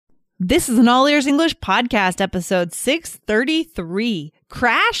This is an All Ears English podcast, episode 633,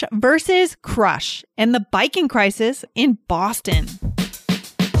 Crash versus Crush and the biking crisis in Boston.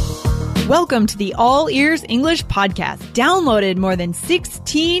 Welcome to the All Ears English podcast, downloaded more than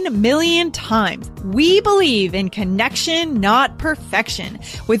 16 million times. We believe in connection, not perfection,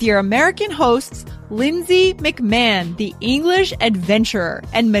 with your American hosts, Lindsay McMahon, the English adventurer,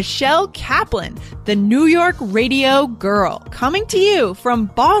 and Michelle Kaplan, the New York radio girl, coming to you from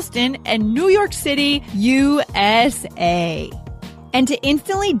Boston and New York City, USA. And to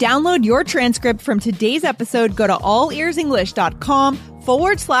instantly download your transcript from today's episode, go to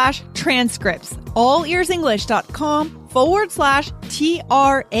allearsenglish.com/transcripts.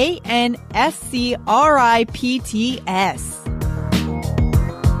 allearsenglish.com/transcripts.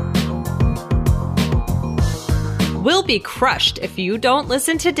 Will be crushed if you don't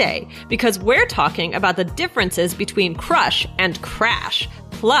listen today, because we're talking about the differences between crush and crash.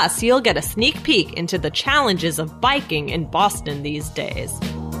 Plus, you'll get a sneak peek into the challenges of biking in Boston these days.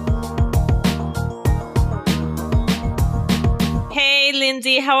 Hey,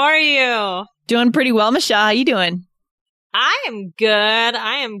 Lindsay, how are you? Doing pretty well, Michelle. How you doing? I am good.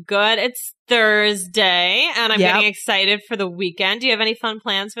 It's Thursday, and I'm getting excited for the weekend. Do you have any fun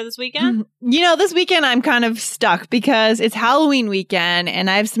plans for this weekend? You know, this weekend I'm kind of stuck because it's Halloween weekend, and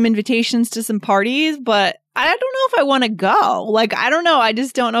I have some invitations to some parties, but I don't know if I want to go. Like, I don't know. I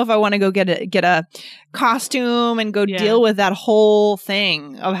just don't know if I want to go get a costume and go deal with that whole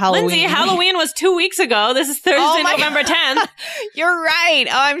thing of Halloween. Lindsay, Halloween was 2 weeks ago. This is Thursday, November 10th. You're right.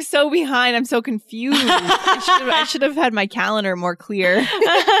 Oh, I'm so behind. I'm so confused. I should have had my calendar more clear.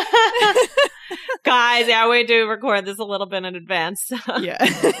 Guys, we do record this a little bit in advance. Yeah.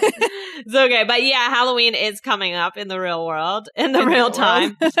 It's okay. But yeah, Halloween is coming up in the real world, in the real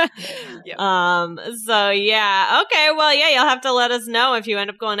time. Yep. So yeah. Okay. Well, yeah, you'll have to let us know if you end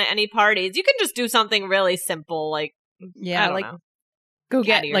up going to any parties. You can just do something really simple, like, I don't know. Go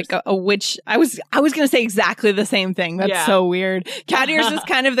cat get ears. like a witch. I was going to say exactly the same thing. That's so weird. Cat ears is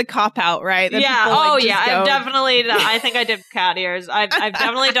kind of the cop out, right? That Yeah. people, like, I think I did cat ears. I've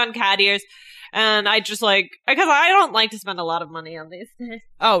definitely done cat ears. And I just because I don't like to spend a lot of money on these things.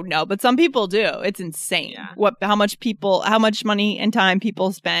 Oh no, but some people do. It's insane how much money and time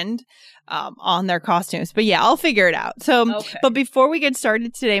people spend on their costumes. But yeah, I'll figure it out. So, But before we get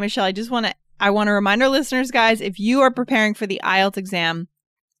started today, Michelle, I want to remind our listeners, guys, if you are preparing for the IELTS exam,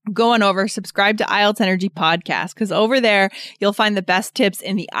 go on over, subscribe to IELTS Energy Podcast, because over there, you'll find the best tips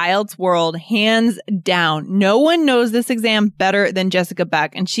in the IELTS world, hands down. No one knows this exam better than Jessica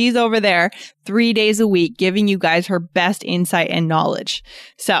Beck, and she's over there 3 days a week giving you guys her best insight and knowledge.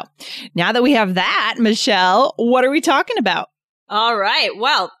 So now that we have that, Michelle, what are we talking about? All right.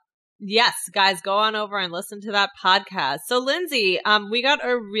 Well, yes, guys, go on over and listen to that podcast. So, Lindsay, we got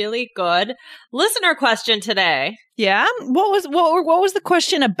a really good listener question today. Yeah? What was the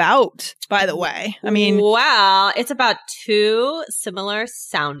question about, by the way? I mean, well, it's about two similar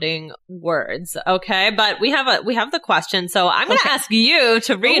sounding words, okay? But we have the question, so I'm going to ask you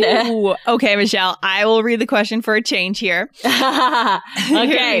to read it. Okay, Michelle, I will read the question for a change here.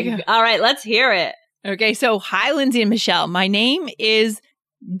 Okay. All right, let's hear it. Okay, so hi, Lindsay and Michelle. My name is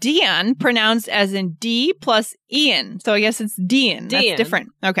Dion, pronounced as in D plus Ian. So I guess it's Dion. That's different.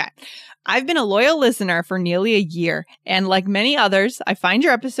 Okay. I've been a loyal listener for nearly a year, and like many others, I find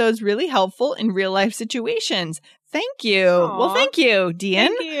your episodes really helpful in real life situations. Thank you. Aww. Well, thank you,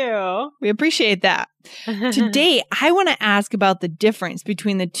 Dion. Thank you. We appreciate that. Today, I want to ask about the difference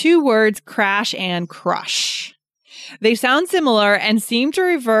between the two words crash and crush. They sound similar and seem to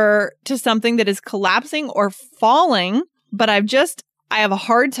refer to something that is collapsing or falling, but I have a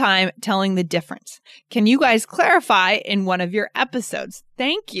hard time telling the difference. Can you guys clarify in one of your episodes?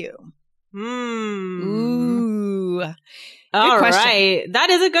 Thank you. Ooh. All right. That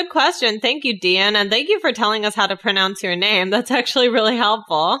is a good question. Thank you, Dion. And thank you for telling us how to pronounce your name. That's actually really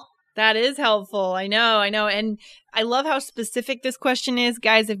helpful. That is helpful. I know. And I love how specific this question is.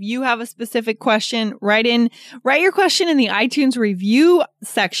 Guys, if you have a specific question, write your question in the iTunes review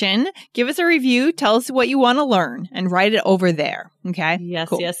section. Give us a review. Tell us what you want to learn and write it over there. Okay? Yes,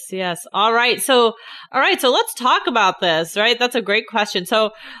 cool. yes. All right. So let's talk about this, right? That's a great question.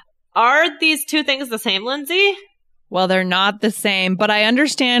 So are these two things the same, Lindsay? Well, they're not the same, but I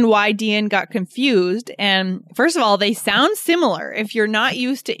understand why Dion got confused. And first of all, they sound similar. If you're not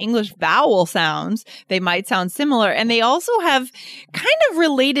used to English vowel sounds, they might sound similar. And they also have kind of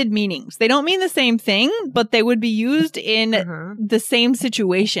related meanings. They don't mean the same thing, but they would be used in the same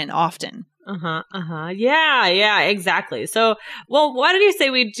situation often. Yeah, exactly. So, well, why did you say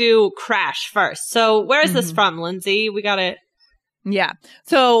we do crash first? So where is this from, Lindsay? We got it. Yeah.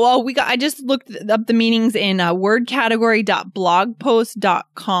 So I just looked up the meanings in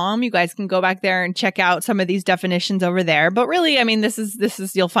wordcategory.blogpost.com. You guys can go back there and check out some of these definitions over there. But really, I mean, this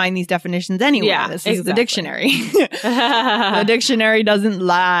is you'll find these definitions anywhere. Yeah, this is the dictionary. The dictionary doesn't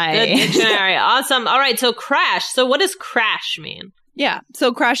lie. The dictionary. Awesome. All right. So crash. So what does crash mean? Yeah.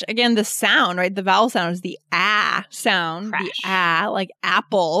 So crash, again, the sound, right? The vowel sound is the ah sound. Crash. The ah, like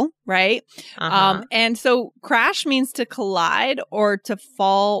apple, right? And so crash means to collide or to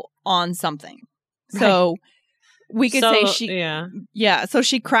fall on something. So we could say so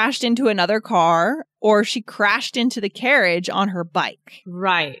she crashed into another car or she crashed into the carriage on her bike.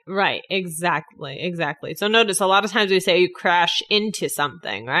 Right. Exactly. So notice a lot of times we say you crash into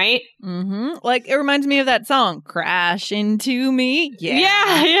something, right? Mm-hmm. Like it reminds me of that song, Crash Into Me.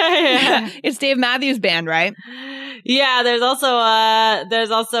 Yeah. It's Dave Matthews Band, right? Yeah, there's also a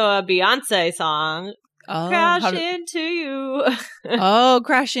Beyonce song. Crash into you.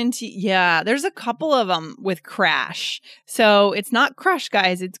 Crash into, yeah. There's a couple of them with crash. So it's not crush,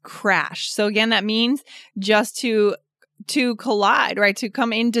 guys. It's crash. So again, that means just to collide, right? To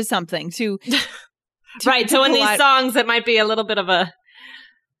come into something. Right. So in these songs, it might be a little bit of a,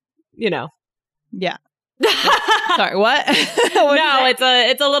 Yeah. Sorry, what? No,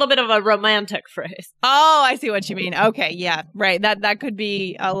 it's a little bit of a romantic phrase. Oh, I see what you mean. Okay, yeah, right. That could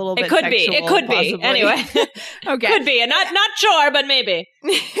be a little bit. It could be. Anyway, okay, could be. Not sure, but maybe.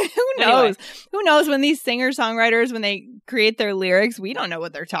 Who knows? Anyway. Who knows? When these singer-songwriters, when they create their lyrics, we don't know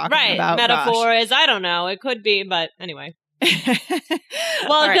what they're talking about. Metaphors. I don't know. It could be, but anyway.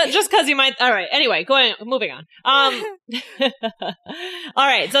 Well, right. Just because you might. All right. Anyway, moving on. All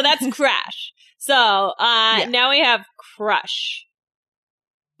right. So that's crash. So now we have crush.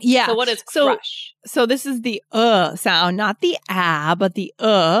 Yeah. So what is crush? So this is the sound, not the but the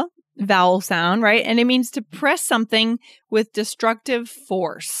vowel sound, right? And it means to press something with destructive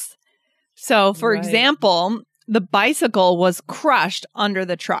force. So, for example, the bicycle was crushed under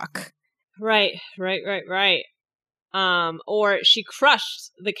the truck. Right. Or she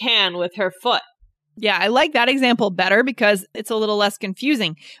crushed the can with her foot. Yeah, I like that example better because it's a little less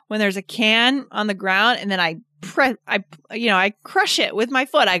confusing. When there's a can on the ground and then I crush it with my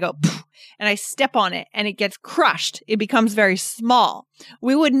foot. I go and I step on it and it gets crushed. It becomes very small.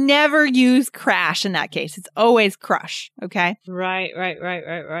 We would never use crash in that case. It's always crush. Okay. Right.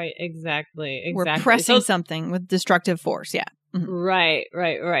 Exactly. We're pressing something with destructive force. Yeah. Mm-hmm. Right.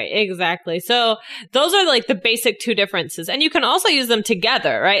 Exactly. So those are like the basic two differences. And you can also use them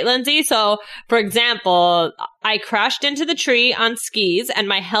together, right, Lindsay? So, for example, I crashed into the tree on skis and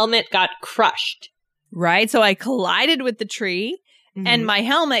my helmet got crushed. Right. So I collided with the tree and my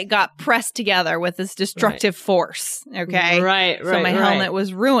helmet got pressed together with this destructive force. Okay. Right. So my helmet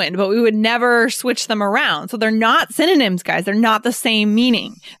was ruined, but we would never switch them around. So they're not synonyms, guys. They're not the same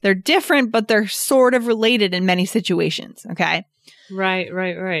meaning. They're different, but they're sort of related in many situations. Okay. Right.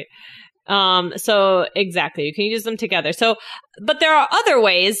 So exactly. You can use them together. So, but there are other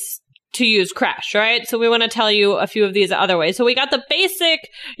ways to use crash, right? So we want to tell you a few of these other ways. So we got the basic,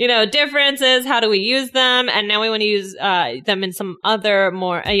 differences. How do we use them? And now we want to use them in some other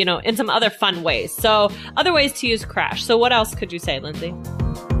more, in some other fun ways. So other ways to use crash. So what else could you say, Lindsay?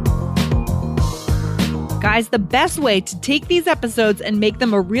 Guys, the best way to take these episodes and make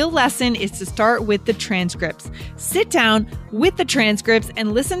them a real lesson is to start with the transcripts. Sit down with the transcripts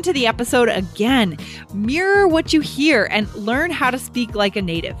and listen to the episode again. Mirror what you hear and learn how to speak like a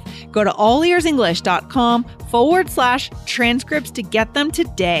native. Go to allearsenglish.com/transcripts to get them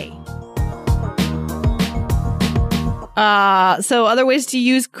today. So other ways to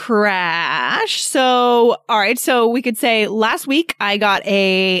use crash. So, all right. So we could say last week I got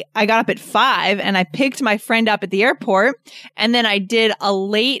up at 5 and I picked my friend up at the airport and then I did a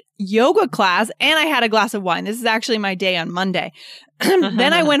late yoga class and I had a glass of wine. This is actually my day on Monday.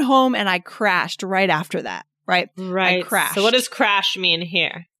 Then I went home and I crashed right after that. Right. I crashed. So what does crash mean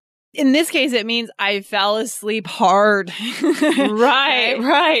here? In this case, it means I fell asleep hard. Right.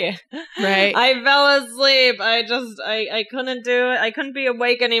 I fell asleep. I couldn't do it. I couldn't be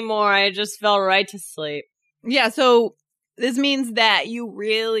awake anymore. I just fell right to sleep. Yeah. So this means that you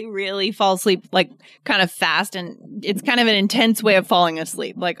really, really fall asleep like kind of fast. And it's kind of an intense way of falling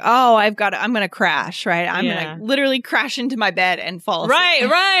asleep. Like, I'm going to crash, right? I'm going to literally crash into my bed and fall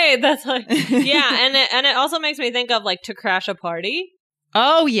asleep. Right. That's like, yeah. And it also makes me think of like to crash a party.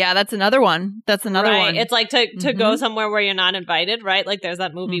 Oh, yeah, that's another one. One. It's like to go somewhere where you're not invited, right? Like there's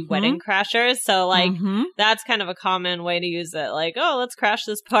that movie Wedding Crashers. So like that's kind of a common way to use it. Like, let's crash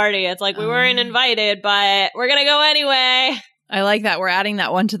this party. It's like we weren't invited, but we're going to go anyway. I like that. We're adding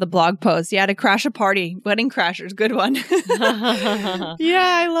that one to the blog post. Yeah, to crash a party. Wedding crashers. Good one. Yeah,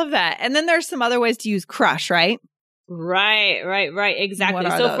 I love that. And then there's some other ways to use crush, right? Right. Exactly.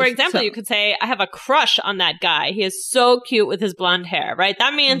 So, those? for example, you could say, I have a crush on that guy. He is so cute with his blonde hair, right?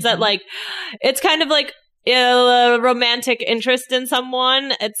 That means that, like, it's kind of like a romantic interest in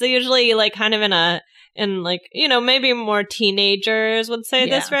someone. It's usually, like, kind of in like, you know, maybe more teenagers would say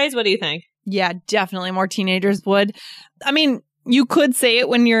this phrase. What do you think? Yeah, definitely more teenagers would. I mean, you could say it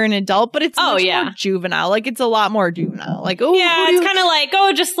when you're an adult, but it's much more juvenile. Like, it's a lot more juvenile. Like, oh, yeah, it's kind of like,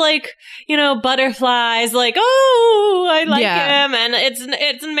 oh, just like, you know, butterflies. Like, oh, I like him, and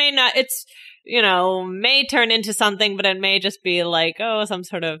it may not. It's, you know, may turn into something, but it may just be like, oh, some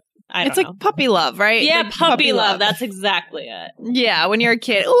sort of. It's like puppy love, right? Yeah, like puppy love. That's exactly it. Yeah, when you're a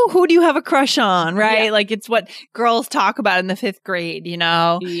kid, oh, who do you have a crush on, right? Yeah. Like, it's what girls talk about in the 5th grade, you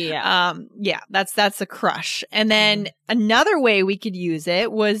know? Yeah. That's a crush. And then another way we could use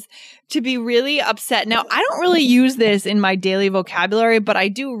it was to be really upset. Now, I don't really use this in my daily vocabulary, but I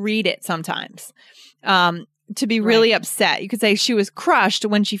do read it sometimes. To be really upset. You could say she was crushed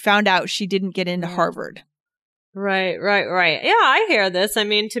when she found out she didn't get into Harvard. Right. Yeah, I hear this. I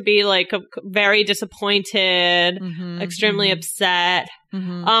mean, to be like very disappointed, extremely upset.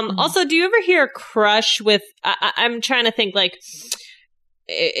 Also, do you ever hear crush with, I'm trying to think, like,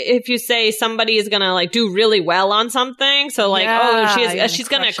 if you say somebody is going to like do really well on something. So like, she's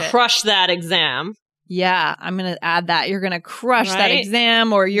going to crush that exam. Yeah, I'm going to add that. You're going to crush that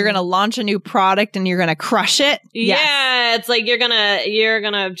exam, or you're going to launch a new product and you're going to crush it. Yeah, it's like you're going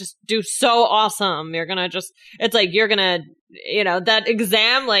to just do so awesome. It's like you're going to, you know, that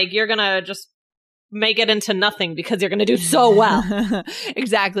exam, like you're going to just make it into nothing because you're going to do so well.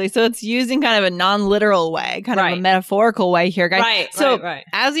 Exactly. So it's using kind of a non-literal way, kind of a metaphorical way here, guys. Right.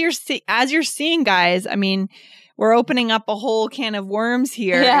 As you're seeing, guys, I mean, we're opening up a whole can of worms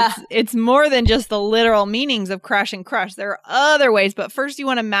here. Yeah. It's more than just the literal meanings of crush and crush. There are other ways, but first you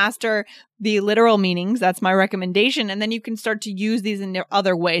want to master the literal meanings. That's my recommendation. And then you can start to use these in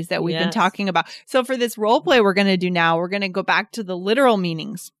other ways that we've been talking about. So for this role play we're going to do now, we're going to go back to the literal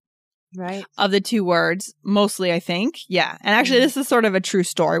meanings. Right. Of the two words, mostly, I think. Yeah. And actually, this is sort of a true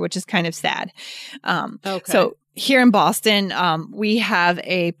story, which is kind of sad. So here in Boston, we have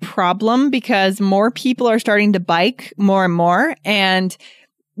a problem because more people are starting to bike more and more. And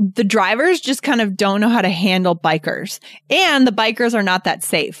the drivers just kind of don't know how to handle bikers. And the bikers are not that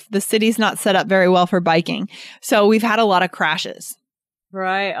safe. The city's not set up very well for biking. So we've had a lot of crashes.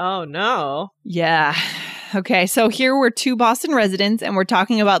 Right. Oh, no. Yeah. Okay. So here we're 2 Boston residents, and we're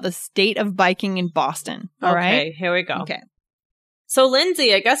talking about the state of biking in Boston. All right. Okay. Here we go. Okay. So,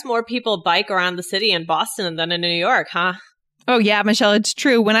 Lindsay, I guess more people bike around the city in Boston than in New York, huh? Oh, yeah, Michelle, it's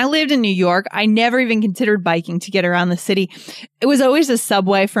true. When I lived in New York, I never even considered biking to get around the city. It was always a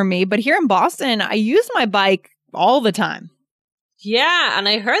subway for me. But here in Boston, I use my bike all the time. Yeah. And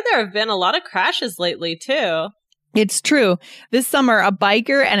I heard there have been a lot of crashes lately, too. It's true. This summer, a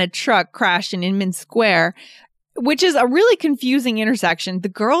biker and a truck crashed in Inman Square, which is a really confusing intersection. The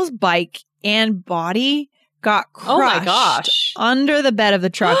girl's bike and body got crushed under the bed of the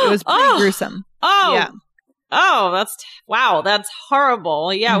truck. It was pretty gruesome. Oh, yeah. Oh, that's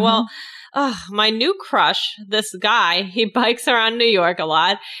horrible. Yeah, well, my new crush, this guy, he bikes around New York a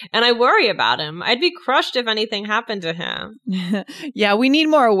lot, and I worry about him. I'd be crushed if anything happened to him. Yeah, we need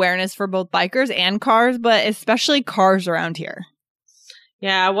more awareness for both bikers and cars, but especially cars around here.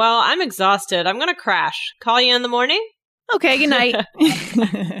 Yeah, well, I'm exhausted. I'm going to crash. Call you in the morning? Okay, good night.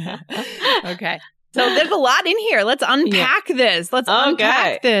 Okay. So there's a lot in here. Let's unpack this. Let's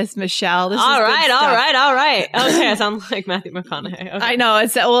unpack this, Michelle. This all right. Okay, I sound like Matthew McConaughey. Okay. I know. It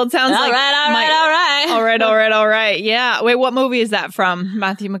sounds like all right. Yeah. Wait, what movie is that from?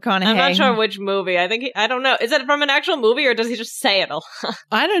 Matthew McConaughey. I'm not sure which movie. I don't know. Is it from an actual movie, or does he just say it a lot?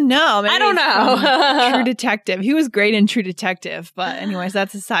 I don't know. I don't know. True Detective. He was great in True Detective, but anyways,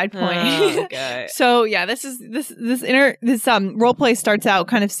 that's a side point. Okay. So yeah, this role play starts out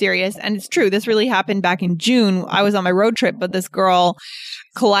kind of serious, and it's true. This really happened back in June. I was on my road trip, but this girl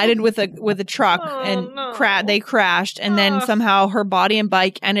collided with a truck they crashed, and then somehow her body and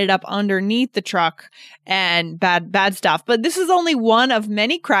bike ended up underneath the truck, and bad stuff. But this is only one of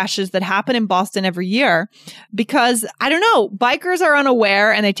many crashes that happen in Boston every year because, I don't know, bikers are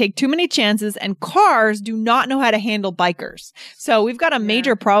unaware and they take too many chances, and cars do not know how to handle bikers. So we've got a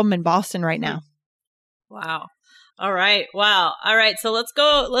major problem in Boston right now. Wow. All right. Wow. All right. So let's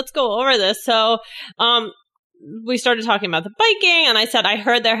go over this. So, we started talking about the biking, and I said, I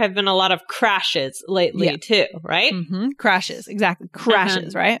heard there have been a lot of crashes lately too, right? Mm-hmm. Crashes. Exactly.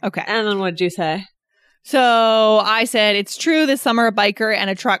 Crashes, right? Okay. And then what did you say? So I said, it's true. This summer, a biker and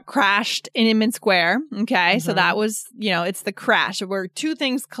a truck crashed in Inman Square. Okay. So that was, it's the crash where two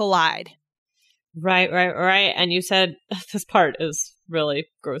things collide. Right. And you said, this part is really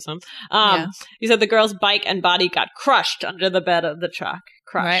gruesome. You said the girl's bike and body got crushed under the bed of the truck.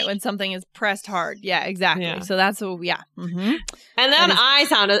 Crushed. Right. When something is pressed hard. Yeah, exactly. Yeah. So that's what, Mm-hmm. And then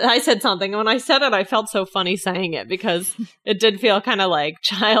I said something. And when I said it, I felt so funny saying it because it did feel kind of like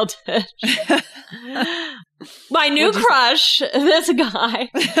childish. My new crush, this guy.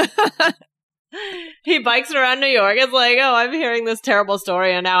 He bikes around New York. It's like, oh, I'm hearing this terrible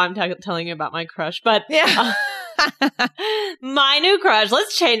story, and now I'm telling you about my crush. But my new crush.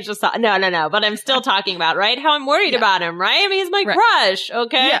 Let's change the song. No. But I'm still talking about how I'm worried about him. Right? I mean, he's my crush.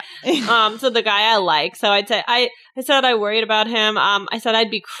 Okay. Yeah. So the guy I like. So I'd say I said I worried about him. I said I'd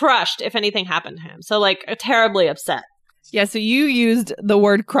be crushed if anything happened to him. So terribly upset. Yeah, so you used the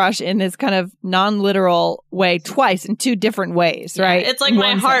word crush in this kind of non-literal way twice in two different ways, right? Yeah, it's like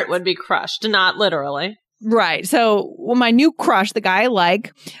my heart would be crushed, not literally. Right. So my new crush, the guy I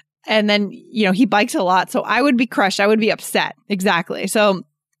like, and then, he bikes a lot. So I would be crushed. I would be upset. Exactly. So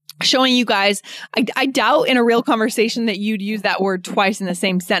showing you guys, I doubt in a real conversation that you'd use that word twice in the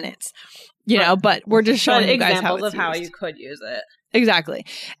same sentence, but we're just showing you guys examples of how you could use it. Exactly.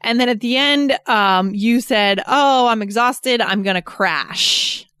 And then at the end, you said, oh, I'm exhausted. I'm going to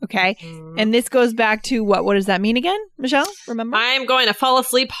crash. Okay. And this goes back to what does that mean again, Michelle? Remember? I'm going to fall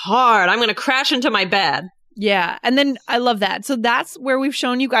asleep hard. I'm going to crash into my bed. Yeah. And then I love that. So that's where we've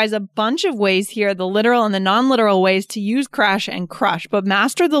shown you guys a bunch of ways here, the literal and the non-literal ways to use crash and crush, but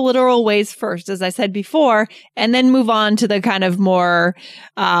master the literal ways first, as I said before, and then move on to the kind of more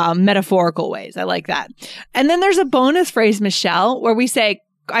metaphorical ways. I like that. And then there's a bonus phrase, Michelle, where you say,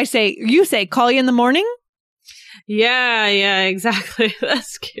 call you in the morning. Yeah, exactly.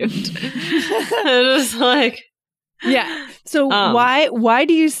 That's cute. It was yeah. So why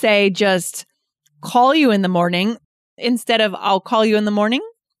do you say just call you in the morning instead of I'll call you in the morning?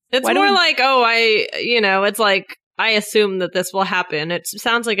 It's more it's like I assume that this will happen. It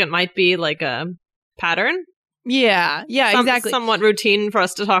sounds like it might be like a pattern. Yeah, exactly. Somewhat routine for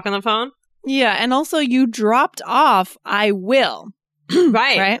us to talk on the phone. Yeah, and also you dropped off I will.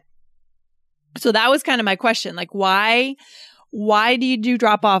 Right. So that was kind of my question. Why did you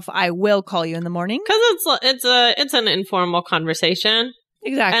drop off I will call you in the morning? Because it's an informal conversation.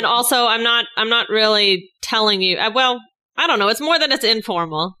 Exactly. And also, I'm not really telling you. Well, I don't know. It's more that it's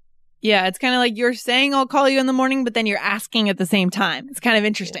informal. Yeah, it's kind of like you're saying I'll call you in the morning, but then you're asking at the same time. It's kind of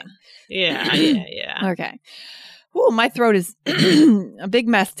interesting. Yeah. Okay. Ooh, my throat is a big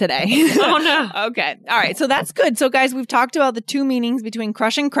mess today. Oh, no. Okay. All right. So that's good. So, guys, we've talked about the two meanings between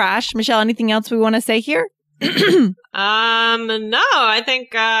crush and crash. Michelle, anything else we want to say here? No. I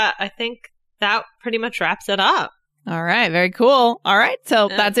think that pretty much wraps it up. All right. Very cool. All right. So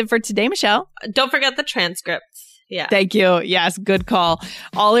that's it for today, Michelle. Don't forget the transcripts. Yeah. Thank you. Yes. Good call.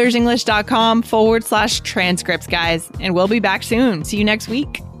 allearsenglish.com/transcripts, guys. And we'll be back soon. See you next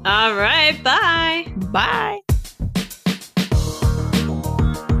week. All right. Bye. Bye.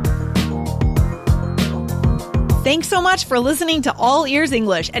 Thanks so much for listening to All Ears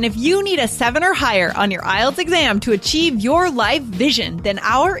English. And if you need a 7 or higher on your IELTS exam to achieve your life vision, then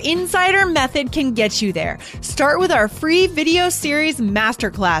our Insider Method can get you there. Start with our free video series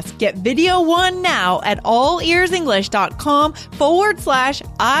masterclass. Get video 1 now at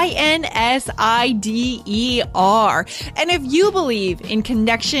allearsenglish.com/INSIDER. And if you believe in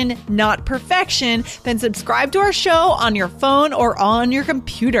connection, not perfection, then subscribe to our show on your phone or on your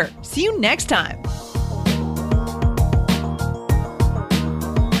computer. See you next time.